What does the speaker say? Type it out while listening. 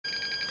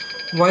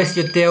Why is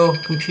your Dell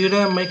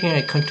computer making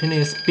a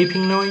continuous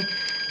beeping noise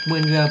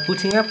when you are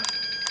booting up?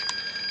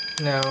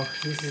 Now,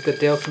 this is the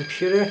Dell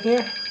computer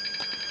here.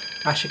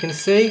 As you can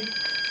see,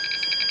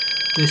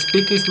 the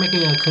speaker is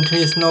making a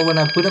continuous noise when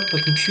I boot up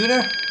the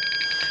computer.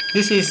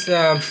 This is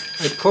a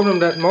problem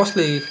that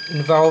mostly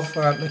involves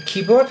a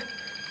keyboard.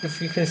 If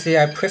you can see,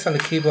 I press on the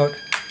keyboard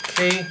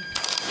key.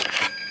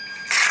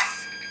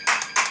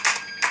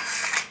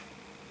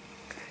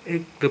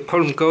 The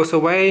problem goes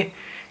away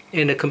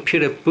and the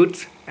computer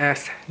boots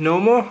as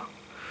normal.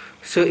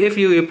 So if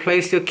you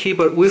replace your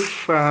keyboard with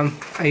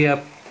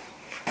another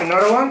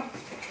one,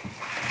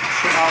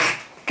 so I'll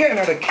get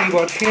another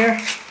keyboard here.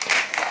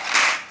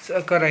 So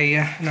I've got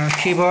another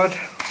keyboard.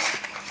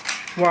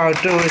 What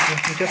I'll do is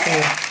I'm just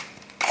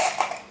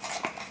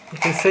you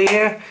can see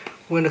here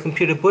when the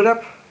computer boot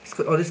up, it's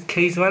got all these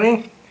keys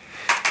running.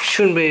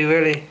 Shouldn't be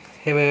really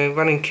have a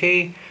running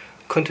key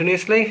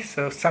continuously,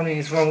 so something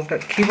is wrong with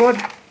that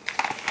keyboard.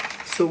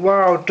 So what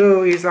I'll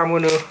do is I'm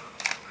going to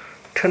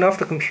turn off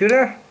the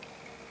computer,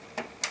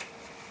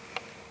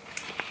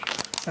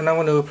 and I'm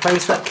going to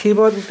replace that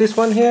keyboard with this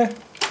one here.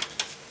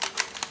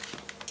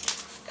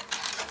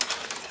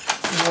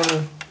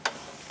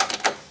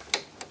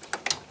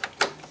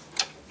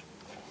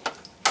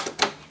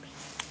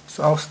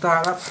 So I'll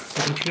start up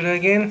the computer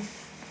again.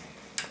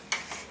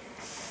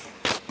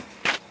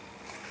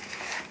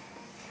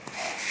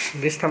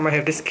 This time I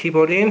have this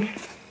keyboard in,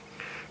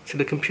 so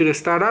the computer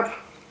start up.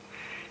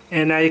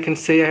 And now you can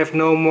see I have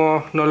no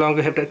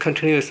longer have that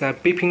continuous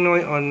beeping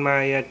noise on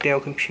my Dell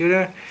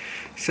computer.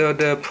 So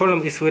the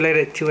problem is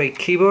related to a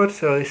keyboard,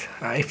 so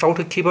a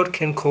faulty keyboard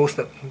can cause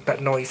that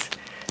noise.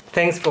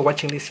 Thanks for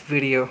watching this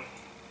video.